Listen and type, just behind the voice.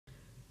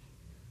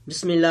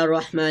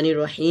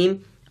बिस्मिल्लाहिर्रहमानिर्रहीम।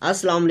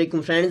 अस्सलाम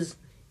वालेकुम फ्रेंड्स,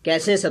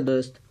 कैसे हैं सब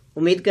दोस्त।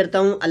 उम्मीद करता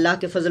हूँ अल्लाह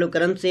के फजल व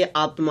करम से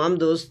आप तमाम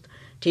दोस्त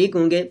ठीक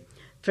होंगे।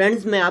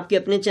 फ्रेंड्स, मैं आपके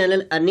अपने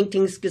चैनल अर्निंग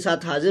थिंग्स के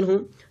साथ हाजिर हूँ।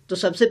 तो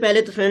सबसे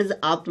पहले तो फ्रेंड्स,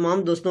 आप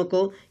तमाम दोस्तों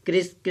को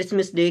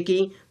क्रिसमस डे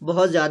की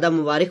बहुत ज़्यादा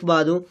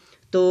मुबारकबाद हो।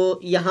 तो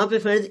यहाँ पे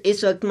फ्रेंड्स,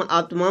 इस वक्त मैं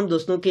आप तमाम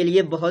दोस्तों के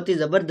लिए बहुत ही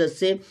ज़बरदस्त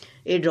से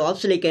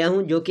एयरड्रॉप्स लेके आया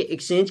हूँ, जो कि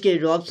एक्सचेंज के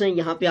एयरड्रॉप्स हैं।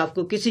 यहाँ पे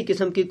आपको किसी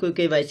किस्म की कोई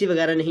KYC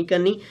वगैरह नहीं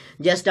करनी,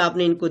 जस्ट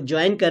आपने इनको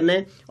ज्वाइन करना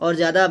है और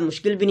ज़्यादा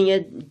मुश्किल भी नहीं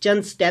है।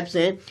 चंद स्टेप्स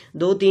हैं,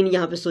 2-3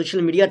 यहाँ पे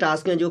सोशल मीडिया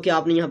टास्क हैं जो कि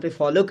आपने यहाँ पे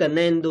फॉलो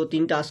करना है इन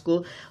 2-3 टास्क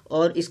को,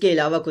 और इसके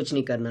अलावा कुछ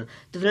नहीं करना।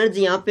 तो फ्रेंड्स,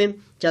 यहाँ पे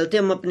चलते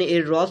हम अपने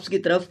एयरड्रॉप्स की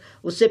तरफ।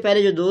 उससे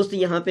पहले जो दोस्त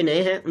यहाँ पे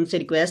नए हैं उनसे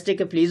रिक्वेस्ट है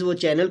कि प्लीज़ वो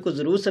चैनल को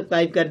ज़रूर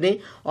सब्सक्राइब कर दें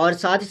और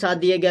साथ ही साथ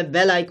दिए गए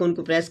बेल आइकन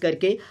को प्रेस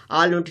करके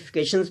ऑल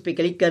नोटिफिकेशंस पे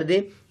क्लिक कर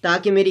दें,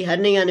 ताकि मेरी हर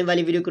नई आने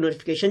वाली वीडियो की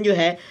नोटिफिकेशन जो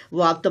है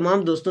वो आप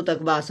तमाम दोस्तों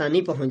तक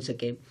बआसानी पहुंच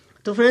सके।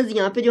 तो फ्रेंड्स,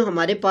 यहाँ पे जो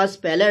हमारे पास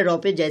पहला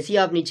एयरड्रॉप है, जैसे ही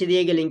आप नीचे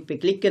दिए गए लिंक पे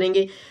क्लिक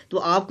करेंगे तो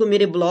आपको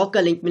मेरे ब्लॉग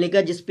का लिंक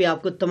मिलेगा, जिस पे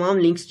आपको तमाम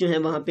लिंक्स जो हैं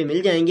वहाँ पे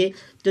मिल जाएंगे।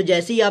 तो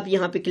जैसे ही आप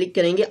यहाँ पे क्लिक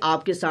करेंगे,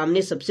 आपके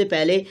सामने सबसे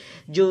पहले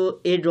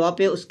जो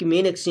एयरड्रॉप है उसकी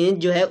मेन एक्सचेंज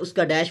जो है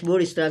उसका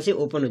डैशबोर्ड इस तरह से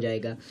ओपन हो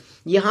जाएगा।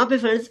 यहाँ पे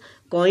फ्रेंड्स,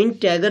 कॉइन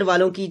टैगर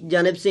वालों की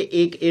जानब से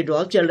एक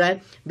एयरड्रॉप चल रहा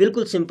है।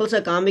 बिल्कुल सिंपल सा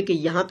काम है कि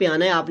यहाँ पे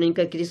आना है आपने।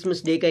 इनका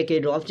क्रिसमस डे का एक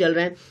एयरड्रॉप चल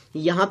रहा है।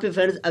 यहाँ पे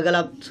फ्रेंड्स, अगर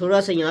आप थोड़ा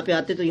सा यहाँ पे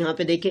आते तो यहाँ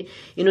पे देखें,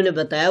 इन्होंने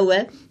बताया हुआ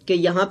है कि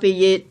यहाँ पे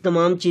ये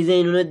तमाम चीज़ें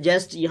इन्होंने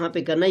जस्ट यहाँ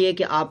पे करना ये है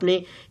कि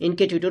आपने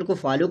इनके ट्विटर को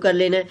फॉलो कर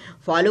लेना है।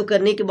 फॉलो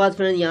करने के बाद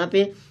फ्रेंड्स, यहाँ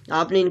पे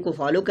आपने इनको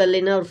फॉलो कर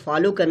लेना है, और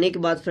फॉलो करने के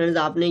बाद फ्रेंड्स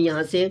आपने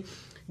यहाँ से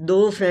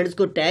 2 फ्रेंड्स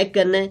को टैग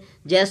करना है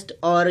जस्ट,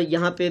 और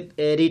यहाँ पे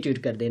रीट्वीट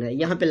कर देना है,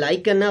 यहाँ पे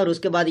लाइक करना है। और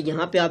उसके बाद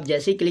यहाँ पे आप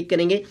जैसे ही क्लिक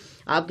करेंगे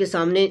आपके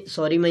सामने,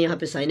 सॉरी मैं यहाँ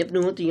पे साइन अप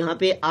नहीं हूँ, तो यहाँ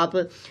पे आप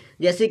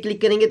जैसे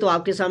क्लिक करेंगे तो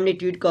आपके सामने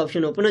ट्वीट का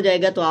ऑप्शन ओपन हो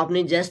जाएगा। तो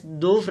आपने जस्ट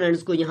 2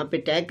 फ्रेंड्स को यहाँ पे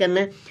टैग करना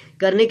है।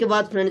 करने के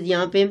बाद फ्रेंड्स,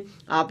 यहाँ पे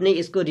आपने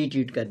इसको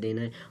रीट्वीट कर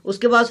देना है।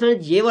 उसके बाद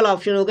फ्रेंड्स, ये वाला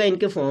ऑप्शन होगा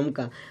इनके फॉर्म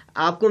का।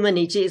 आपको मैं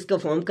नीचे इसका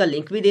फॉर्म का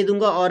लिंक भी दे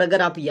दूंगा, और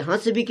अगर आप यहाँ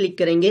से भी क्लिक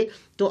करेंगे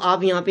तो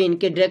आप यहाँ पे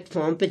इनके डायरेक्ट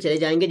फॉर्म पे चले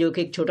जाएंगे, जो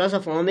कि एक छोटा सा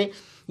फॉर्म है।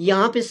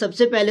 यहाँ पे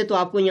सबसे पहले तो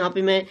आपको यहाँ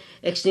पे मैं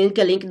एक्सचेंज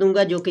का लिंक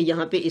दूंगा, जो कि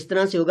यहाँ पे इस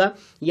तरह से होगा।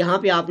 यहाँ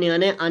पे आपने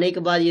आना है। आने के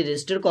बाद ये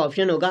रजिस्टर का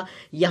ऑप्शन होगा,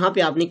 यहाँ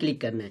पे आपने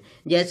क्लिक करना है।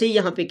 जैसे ही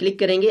यहाँ पे क्लिक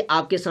करेंगे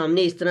आपके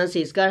सामने इस तरह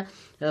से इसका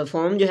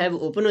फॉर्म जो है वो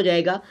ओपन हो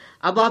जाएगा।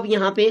 अब आप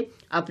यहाँ पे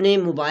अपने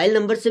मोबाइल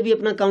नंबर से भी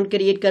अपना अकाउंट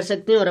क्रिएट कर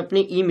सकते हैं और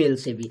अपने ईमेल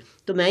से भी।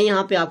 तो मैं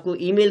यहाँ पे आपको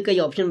ईमेल का ये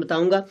ऑप्शन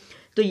बताऊंगा।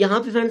 तो यहाँ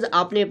पे फ्रेंड्स,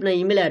 आपने अपना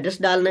ईमेल एड्रेस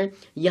डालना है,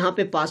 यहाँ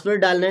पे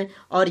पासवर्ड डालना है,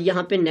 और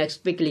यहाँ पे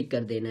नेक्स्ट पे क्लिक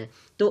कर देना है।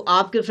 तो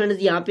आपके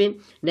फ्रेंड्स यहाँ पे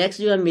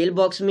नेक्स्ट जो है मेल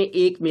बॉक्स में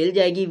एक मेल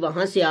जाएगी,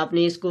 वहाँ से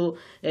आपने इसको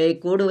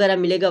कोड वगैरह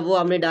मिलेगा, वो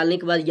आपने डालने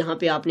के बाद यहाँ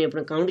पे आपने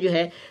अपना अकाउंट जो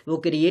है वो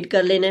क्रिएट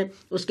कर लेना है।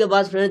 उसके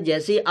बाद फ्रेंड्स,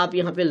 जैसे ही आप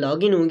यहाँ पे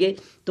लॉगिन होंगे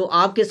तो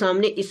आपके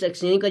सामने इस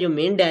एक्सचेंज का जो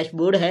मेन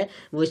डैशबोर्ड है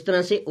वो इस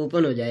तरह से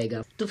ओपन हो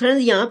जाएगा। तो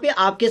फ्रेंड्स, यहाँ पे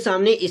आपके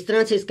सामने इस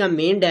तरह से इसका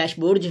मेन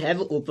डैशबोर्ड जो है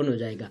वो ओपन हो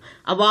जाएगा।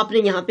 अब आपने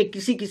यहाँ पे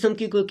किसी किस्म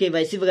की कोई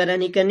KYC वगैरह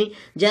नहीं करनी,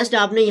 जस्ट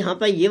आपने यहाँ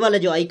पर ये वाला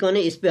जो आइकॉन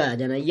है इस पे आ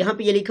जाना है। यहाँ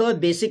पे ये लिखा हुआ है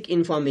बेसिक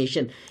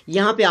इन्फॉर्मेशन,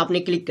 यहाँ पे आपने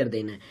क्लिक कर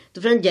देना है।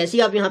 तो फ्रेंड, जैसे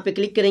ही आप यहाँ पे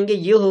क्लिक करेंगे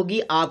ये होगी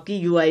आपकी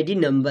UID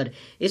नंबर।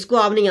 इसको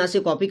आपने यहाँ से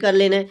कॉपी कर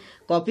लेना है।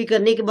 कॉपी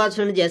करने के बाद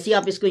फ्रेंड, जैसे ही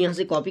आप इसको यहाँ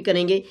से कॉपी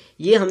करेंगे,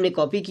 ये हमने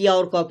कॉपी किया,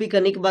 और कॉपी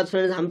करने के बाद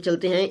फ्रेंड्स हम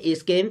चलते हैं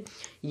इसके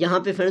यहाँ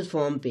पे फ्रेंड्स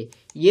फॉर्म पे।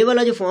 ये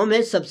वाला जो फॉर्म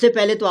है, सबसे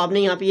पहले तो आपने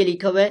यहाँ पे ये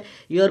लिखा हुआ है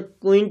योर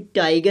क्वीन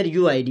टाइगर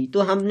UID, तो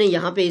हमने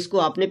यहाँ पे इसको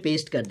आपने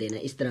पेस्ट कर देना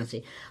है इस तरह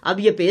से। अब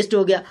ये पेस्ट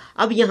हो गया।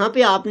 अब यहाँ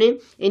पे आपने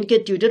इनके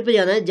ट्विटर पे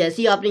जाना है।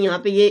 जैसे ही आपने यहाँ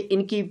पे ये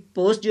इनकी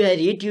पोस्ट जो है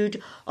रीट्वीट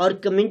और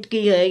कमेंट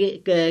की है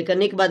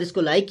करने के बाद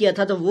इसको लाइक किया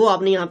था, तो वो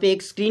आपने यहाँ पे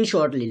एक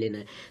स्क्रीनशॉट ले लेना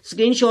है।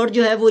 स्क्रीनशॉट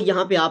जो है वो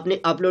यहाँ पे आपने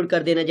अपलोड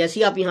कर देना है। जैसे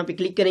ही आप यहाँ पे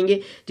क्लिक करेंगे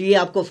तो ये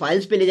आपको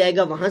फाइल्स पे ले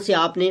जाएगा, वहां से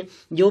आपने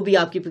जो भी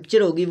आपकी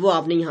पिक्चर होगी वो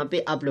आपने यहाँ पे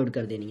अपलोड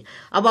कर देनी है।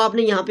 अब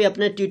आपने यहाँ पे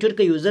अपना ट्विटर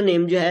का यूजर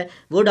नेम जो है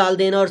वो डाल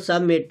देना और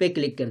सबमिट पे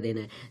क्लिक कर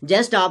देना है।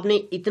 जस्ट आपने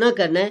इतना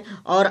करना है,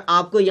 और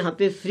आपको यहाँ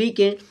पे फ्री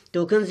के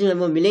टोकन जो है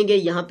वो मिलेंगे।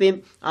 यहाँ पे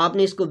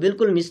आपने इसको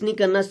बिल्कुल मिस नहीं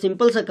करना।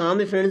 सिंपल सा काम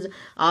है फ्रेंड्स,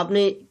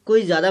 आपने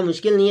कोई ज़्यादा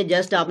मुश्किल नहीं है,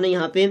 जस्ट आपने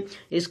यहाँ पे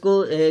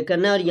इसको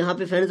करना है। और यहाँ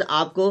पे फ्रेंड्स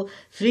आपको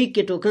फ्री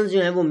के टोकन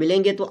जो हैं वो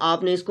मिलेंगे, तो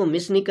आपने इसको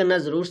मिस नहीं करना,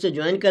 ज़रूर से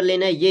ज्वाइन कर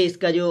लेना है। ये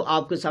इसका जो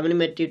आपके सामने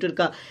में ट्विटर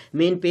का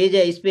मेन पेज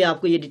है, इस पर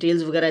आपको ये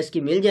डिटेल्स वगैरह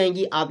इसकी मिल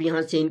जाएंगी। आप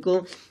यहाँ से इनको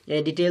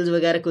डिटेल्स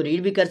वगैरह को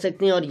रीड भी कर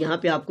सकते हैं, और यहाँ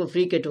पे आपको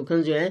फ्री के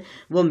टोकन जो हैं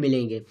वो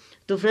मिलेंगे।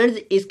 तो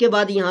फ्रेंड्स, इसके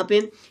बाद यहाँ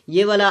पे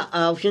ये वाला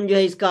ऑप्शन जो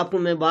है, इसका आपको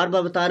मैं बार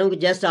बार बता रहा हूँ कि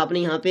जस्ट आपने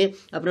यहाँ पे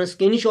अपना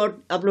स्क्रीनशॉट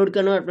अपलोड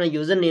करना और अपना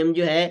यूजर नेम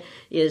जो है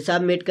ये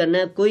सबमिट करना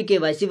है। कोई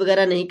KYC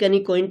वगैरह नहीं करनी।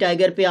 कॉइन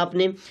टाइगर पे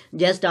आपने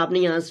जस्ट आपने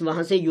यहाँ से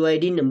वहाँ से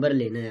UID नंबर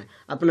लेना है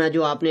अपना,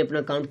 जो आपने अपना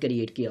अकाउंट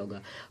क्रिएट किया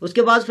होगा।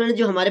 उसके बाद फ्रेंड्स,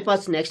 जो हमारे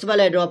पास नेक्स्ट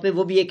वाला एयरड्रॉप है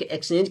वो भी एक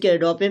एक्सचेंज का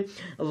एयरड्रॉप है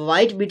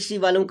वाइट BTC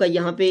वालों का।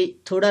 यहाँ पे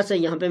थोड़ा सा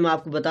यहाँ पे मैं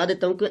आपको बता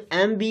देता हूँ कि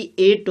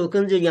MB8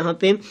 टोकन जो यहाँ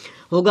पे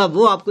होगा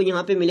वो आपको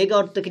यहाँ पे मिलेगा,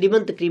 और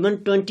तकरीबन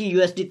 20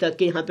 USD तक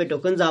के यहाँ पे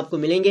टोकन्स आपको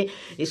मिलेंगे।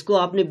 इसको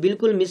आपने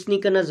बिल्कुल मिस नहीं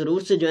करना,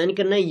 ज़रूर से ज्वाइन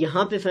करना है।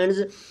 यहाँ पे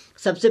फ्रेंड्स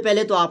सबसे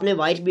पहले तो आपने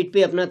वाइट बीट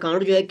पे अपना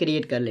अकाउंट जो है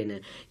क्रिएट कर लेना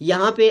है।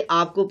 यहाँ पे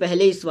आपको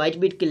पहले इस वाइट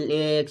बीट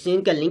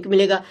एक्सचेंज का लिंक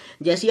मिलेगा।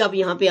 जैसे ही आप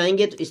यहाँ पे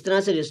आएंगे तो इस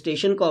तरह से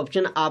रजिस्ट्रेशन का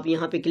ऑप्शन आप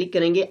यहाँ पे क्लिक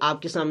करेंगे,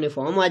 आपके सामने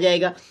फॉर्म आ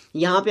जाएगा।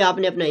 यहाँ पे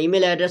आपने अपना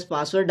ईमेल एड्रेस,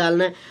 पासवर्ड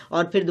डालना है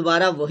और फिर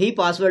दोबारा वही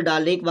पासवर्ड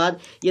डालने के बाद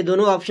ये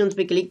दोनों ऑप्शन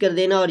पे क्लिक कर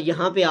देना और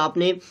यहाँ पे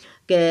आपने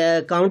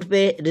अकाउंट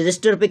पे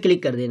रजिस्टर पे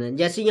क्लिक कर देना।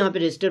 जैसे यहाँ पे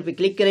रजिस्टर पे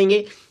क्लिक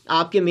करेंगे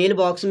आपके मेल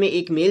बॉक्स में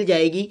एक मेल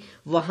जाएगी,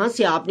 वहाँ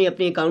से आपने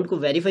अपने अकाउंट को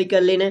वेरीफाई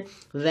कर लेना है।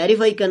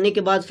 वेरीफाई करने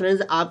के बाद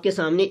फ्रेंड्स आपके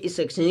सामने इस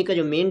एक्सचेंज का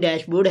जो मेन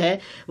डैशबोर्ड है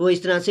वो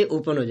इस तरह से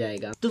ओपन हो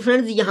जाएगा। तो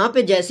फ्रेंड्स यहाँ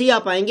पे जैसे ही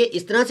आप आएंगे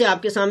इस तरह से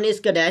आपके सामने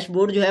इसका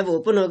डैशबोर्ड जो है वो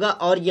ओपन होगा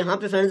और यहाँ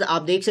पे फ्रेंड्स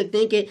आप देख सकते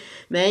हैं कि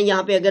मैं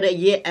यहाँ पे अगर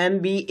ये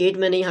MB8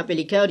 मैंने यहाँ पे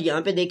लिखा है और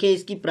यहाँ पे देखें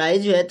इसकी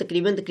प्राइस जो है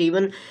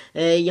तकरीबन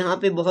यहाँ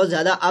पे बहुत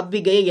ज़्यादा अप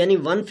भी गई है, यानी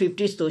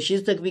 150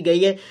 सतोशीज़ तक भी गई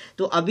है।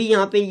 तो अभी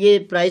यहाँ पे ये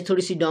प्राइस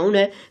थोड़ी सी डाउन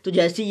है, तो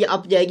जैसे ये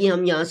अप जाएगी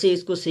हम यहाँ से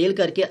इसको सेल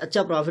करके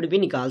अच्छा प्रॉफिट भी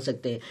निकाल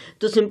सकते हैं।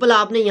 तो सिंपल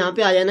आपने यहाँ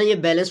पे आ जाना, ये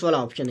बैलेंस वाला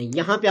ऑप्शन है,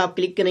 यहाँ पे आप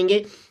क्लिक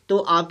करेंगे तो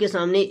आपके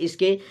सामने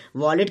इसके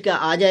वॉलेट का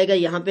आ जाएगा।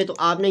 यहाँ पे तो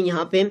आपने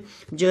यहाँ पे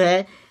जो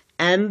है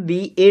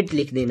MB8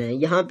 लिख देना है।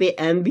 यहाँ पे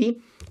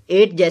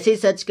MB8 जैसे ही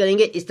सर्च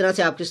करेंगे इस तरह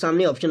से आपके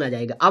सामने ऑप्शन आ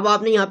जाएगा। अब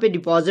आपने यहाँ पे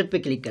डिपॉजिट पे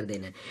क्लिक कर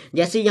देना है।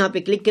 जैसे ही यहाँ पे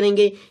क्लिक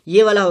करेंगे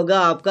ये वाला होगा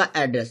आपका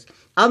एड्रेस।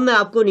 अब मैं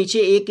आपको नीचे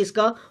एक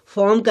इसका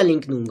फॉर्म का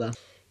लिंक दूंगा।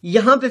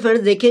 यहाँ पे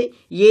फ्रेंड्स देखें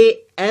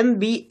ये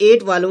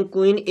MB8 वालों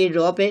कोइन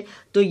एयरड्रॉप है,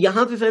 तो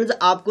यहाँ पे फ्रेंड्स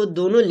आपको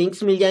दोनों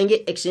लिंक्स मिल जाएंगे,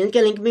 एक्सचेंज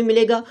का लिंक भी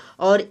मिलेगा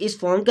और इस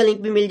फॉर्म का लिंक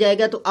भी मिल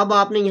जाएगा। तो अब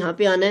आपने यहाँ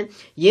पे आना है,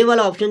 ये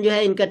वाला ऑप्शन जो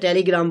है इनका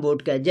टेलीग्राम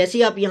बोट का है। जैसे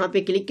ही आप यहाँ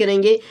पे क्लिक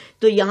करेंगे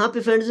तो यहाँ पे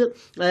फ्रेंड्स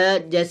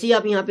जैसे ही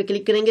आप यहाँ पे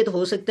क्लिक करेंगे तो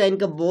हो सकता है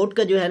इनका बोट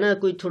का जो है ना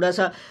कोई थोड़ा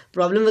सा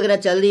प्रॉब्लम वगैरह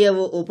चल रही है,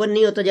 वो ओपन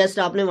नहीं होता।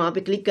 जैसे आपने वहाँ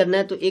पे क्लिक करना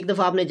है तो एक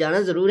दफ़ा आपने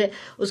जाना ज़रूर है।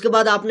 उसके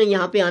बाद आपने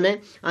यहाँ पे आना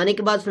है, आने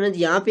के बाद फ्रेंड्स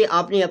यहाँ पे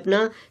आपने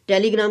अपना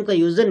टेलीग्राम का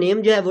यूज़र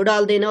नेम जो है वो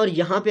डाल देना और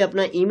यहाँ पे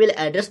अपना ईमेल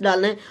एड्रेस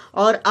डालना है।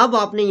 और अब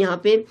आपने यहाँ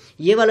पे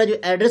ये वाला जो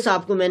एड्रेस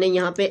आपको मैंने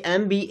यहाँ पे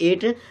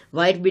MB8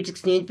 वाइट बीट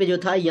एक्सचेंज पे जो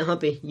था यहाँ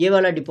पे ये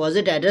वाला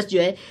डिपॉजिट एड्रेस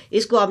जो है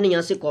इसको आपने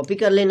यहाँ से कॉपी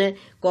कर लेना है।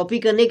 कॉपी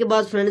करने के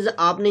बाद फ्रेंड्स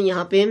आपने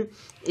यहाँ पे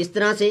इस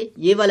तरह से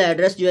ये वाला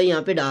एड्रेस जो है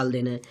यहाँ पे डाल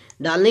देना है।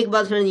 डालने के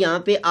बाद फ्रेंड्स यहाँ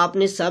पे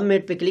आपने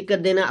सबमिट पे क्लिक कर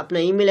देना, अपना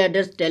ईमेल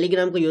एड्रेस,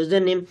 टेलीग्राम का यूज़र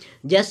नेम,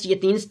 जस्ट ये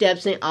 3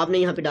 स्टेप्स हैं आपने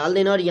यहाँ पे डाल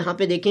देना। और यहाँ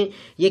पे देखें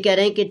ये कह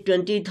रहे हैं कि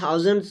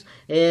 20,000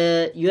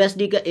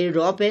 USD का एयर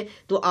ड्रॉप है,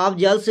 तो आप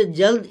जल्द से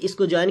जल्द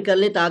इसको ज्वाइन कर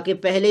लें ताकि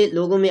पहले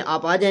लोगों में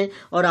आप आ जाएँ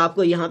और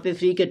आपको यहाँ पे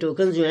फ्री के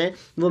टोकन जो हैं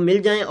वो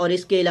मिल जाएँ। और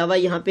इसके अलावा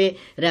यहाँ पे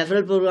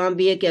रेफरल प्रोग्राम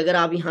भी है कि अगर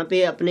आप यहाँ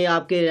पे अपने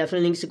आपके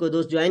रेफरल लिंक से कोई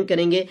दोस्त ज्वाइन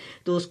करेंगे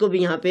तो उसको भी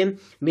यहाँ पे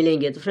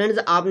मिलेंगे। तो फ्रेंड्स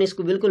आपने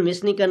इसको बिल्कुल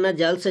मिस नहीं करना,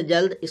 जल्द से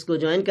जल्द इसको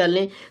ज्वाइन कर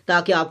लें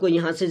ताकि आपको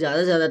यहाँ से ज़्यादा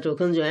से ज़्यादा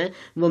टोकन जो हैं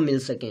वो मिल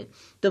सकें।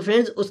 तो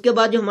फ्रेंड्स उसके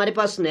बाद जो हमारे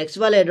पास नेक्स्ट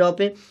वाला एयर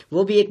ड्रॉप है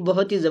वो भी एक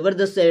बहुत ही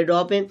ज़बरदस्त एयर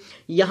ड्रॉप है।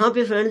 यहाँ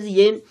पे फ्रेंड्स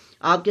ये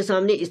आपके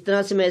सामने इस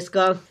तरह से मैं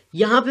इसका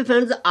यहाँ पे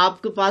फ्रेंड्स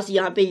आपके पास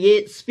यहाँ पे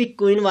ये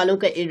SPAIKCOIN वालों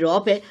का एयर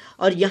ड्रॉप है।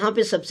 और यहाँ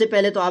पे सबसे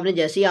पहले तो आपने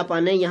जैसे ही आप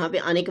आना है, यहाँ पे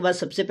आने के बाद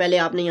सबसे पहले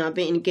आपने यहाँ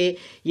पे इनके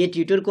ये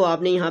ट्विटर को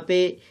आपने यहाँ पे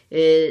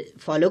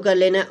फॉलो कर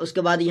लेना है।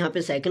 उसके बाद यहाँ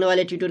पे सेकंड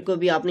वाले ट्विटर को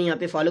भी आपने यहाँ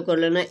पे फॉलो कर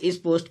लेना है, इस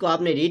पोस्ट को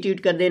आपने रीट्वीट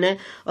कर देना है।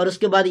 और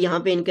उसके बाद यहाँ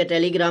पे इनका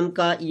टेलीग्राम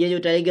का ये जो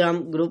टेलीग्राम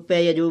ग्रुप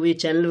है या जो भी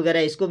चैनल वगैरह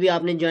है इसको भी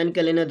आपने ज्वाइन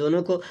कर लेना है,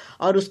 दोनों को।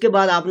 और उसके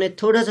बाद आपने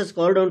थोड़ा सा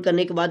स्क्रॉल डाउन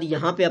करने के बाद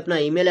यहाँ पे अपना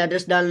ईमेल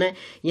एड्रेस डालना है,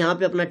 यहाँ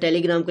पे अपना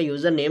टेलीग्राम का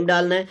यूज़र नेम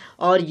डालना है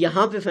और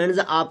यहाँ पे फ्रेंड्स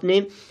आपने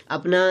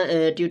अपना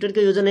ट्विटर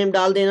का यूज़र नेम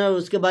डाल देना। और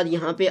उसके बाद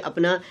यहाँ पे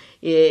अपना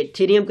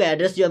थीरियम का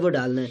एड्रेस जो है वो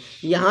डालना है।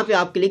 यहाँ पे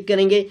आप क्लिक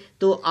करेंगे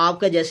तो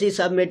आपका जैसे ही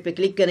सबमिट पे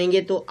क्लिक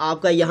करेंगे तो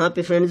आपका यहाँ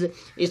पे फ्रेंड्स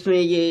इसमें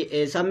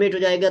ये सबमिट हो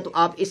जाएगा, तो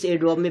आप इस एयर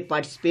ड्रॉप में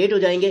पार्टिसिपेट हो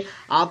जाएंगे।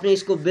 आपने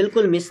इसको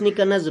बिल्कुल मिस नहीं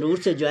करना, ज़रूर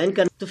से ज्वाइन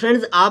करना। तो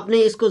फ्रेंड्स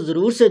आपने इसको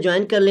ज़रूर से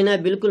ज्वाइन कर लेना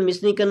है, बिल्कुल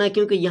मिस नहीं करना,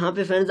 क्योंकि यहाँ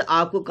पे फ्रेंड्स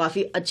आपको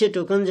काफ़ी अच्छे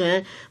टोकन जो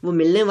हैं वो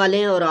मिलने वाले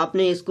हैं और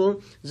आपने इसको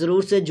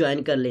ज़रूर से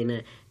ज्वाइन कर लेना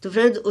है। तो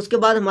फ्रेंड्स उसके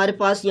बाद हमारे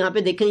पास यहाँ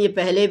पे देखें ये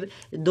पहले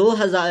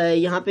 2000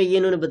 यहाँ पे ये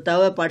इन्होंने बताया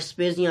हुआ है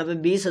पार्टिसिपेट्स यहाँ पे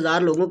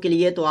 20,000 लोगों के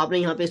लिए, तो आपने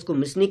यहाँ पे इसको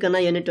मिस नहीं करना,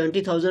 यानी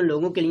 20,000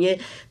 लोगों के लिए।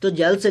 तो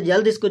जल्द से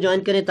जल्द इसको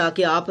ज्वाइन करें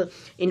ताकि आप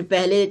इन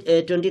पहले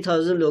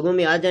 20,000 लोगों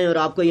में आ जाएं और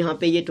आपको यहाँ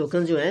पे ये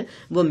टोकन जो हैं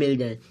वो मिल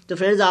जाएं। तो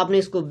फ्रेंड्स आपने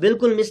इसको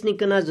बिल्कुल मिस नहीं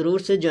करना,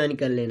 ज़रूर से ज्वाइन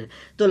कर लेना।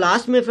 तो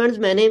लास्ट में फ्रेंड्स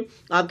मैंने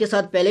आपके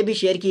साथ पहले भी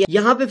शेयर किया,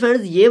 यहाँ पे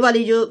फ्रेंड्स ये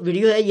वाली जो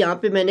वीडियो है यहाँ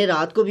पे मैंने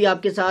रात को भी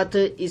आपके साथ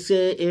इस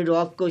एयर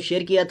ड्रॉप को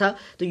शेयर किया था।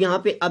 तो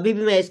यहाँ पे अभी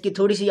भी मैं इसकी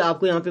थोड़ी सी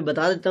आपको यहाँ पे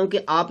बता देता हूँ कि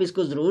आप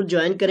इसको जरूर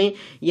ज्वाइन करें।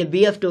 ये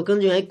BF टोकन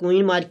जो है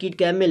कोइन मार्केट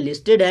कैप में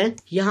लिस्टेड है।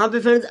 यहाँ पे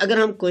फ्रेंड्स अगर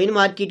हम कोइन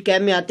मार्केट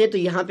कैप में आते हैं तो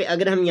यहाँ पे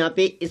अगर हम यहाँ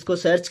पे इसको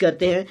सर्च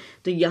करते हैं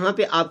तो यहाँ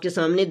पे आपके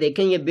सामने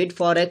देखें ये बिट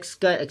फॉरेक्स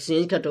का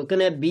एक्सचेंज का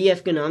टोकन है, BF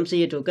के नाम से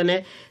ये टोकन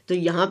है। तो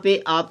यहाँ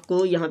पे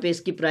आपको यहाँ पे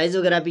इसकी प्राइस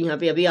वगैरह भी यहाँ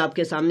पे अभी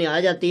आपके सामने आ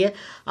जाती है।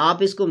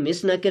 आप इसको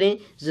मिस ना करें,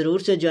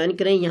 ज़रूर से ज्वाइन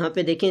करें। यहाँ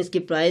पे देखें इसकी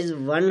प्राइस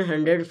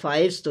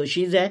 105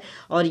 सतोशीज़ है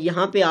और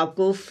यहाँ पे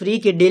आपको फ्री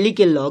के डेली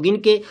के लॉगिन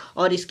के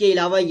और इसके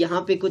अलावा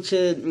यहाँ पे कुछ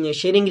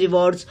शेयरिंग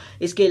रिवॉर्ड्स,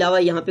 इसके अलावा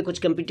यहाँ पे कुछ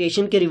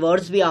कंपटीशन के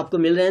रिवॉर्ड्स भी आपको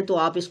मिल रहे हैं। तो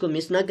आप इसको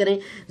मिस ना करें,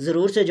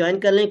 ज़रूर से ज्वाइन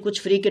कर लें।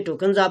 कुछ फ्री के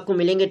टोकन्स आपको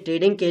मिलेंगे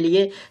ट्रेडिंग के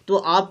लिए, तो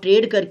आप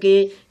ट्रेड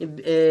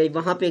करके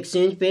वहाँ पे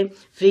एक्सचेंज पे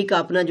फ्री का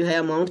अपना जो है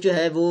अमाउंट जो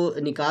है वो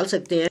निकाल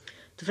सकते हैं।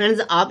 तो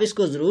फ्रेंड्स आप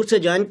इसको ज़रूर से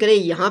ज्वाइन करें।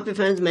 यहाँ पे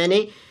फ्रेंड्स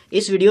मैंने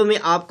इस वीडियो में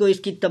आपको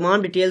इसकी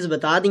तमाम डिटेल्स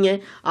बता दी हैं,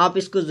 आप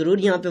इसको ज़रूर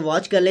यहाँ पे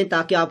वॉच कर लें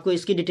ताकि आपको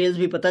इसकी डिटेल्स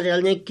भी पता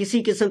चल जाए।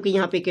 किसी किस्म की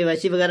यहाँ पे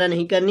केवाईसी वगैरह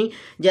नहीं करनी,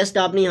 जस्ट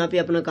आपने यहाँ पे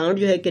अपना अकाउंट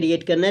जो है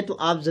क्रिएट करना है, तो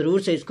आप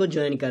ज़रूर से इसको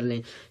ज्वाइन कर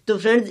लें। तो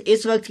फ्रेंड्स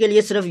इस वक्त के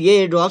लिए सिर्फ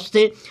ये ड्रॉप्स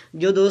थे।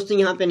 जो दोस्त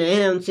यहाँ पे नए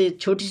हैं उनसे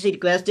छोटी सी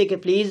रिक्वेस्ट है कि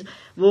प्लीज़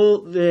वो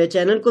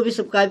चैनल को भी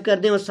सब्सक्राइब कर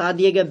दें और साथ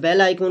दिए गए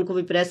बेल आइकॉन को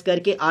भी प्रेस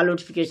करके ऑल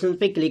नोटिफिकेशन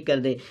पे क्लिक कर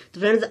दें। तो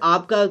फ्रेंड्स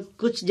आपका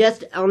कुछ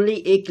जस्ट ओनली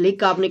एक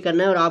क्लिक आपने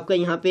करना है और आपका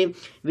यहाँ पे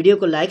वीडियो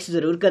को लाइक्स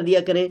ज़रूर कर दिया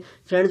करें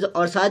फ्रेंड्स,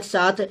 और साथ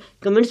साथ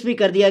कमेंट्स भी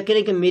कर दिया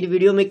करें कि मेरी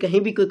वीडियो में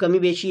कहीं भी कोई कमी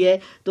बेशी है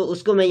तो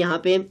उसको मैं यहाँ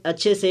पे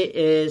अच्छे से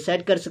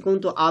सेट कर सकूँ।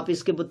 तो आप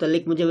इसके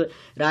मुतल्लिक मुझे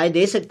राय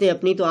दे सकते हैं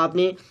अपनी, तो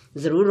आपने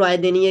ज़रूर राय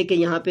देनी है कि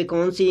यहाँ पे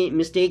कौन सी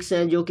मिस्टेक्स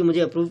हैं जो कि मुझे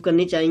अप्रूव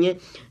करनी चाहिए,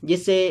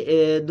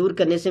 जिससे दूर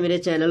करने से मेरे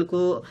चैनल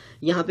को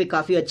यहाँ पे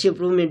काफ़ी अच्छी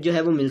अप्रूवमेंट जो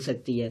है वो मिल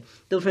सकती है।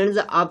 तो फ्रेंड्स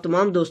आप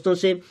तमाम दोस्तों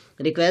से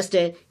रिक्वेस्ट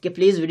है कि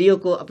प्लीज़ वीडियो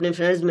को अपने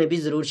फ्रेंड्स में भी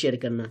ज़रूर शेयर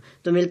करना।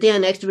 तो मिलते हैं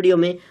नेक्स्ट वीडियो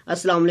में।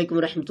 अस्सलाम वालेकुम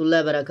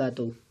रहमतुल्लाहि व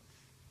बरकातुहू।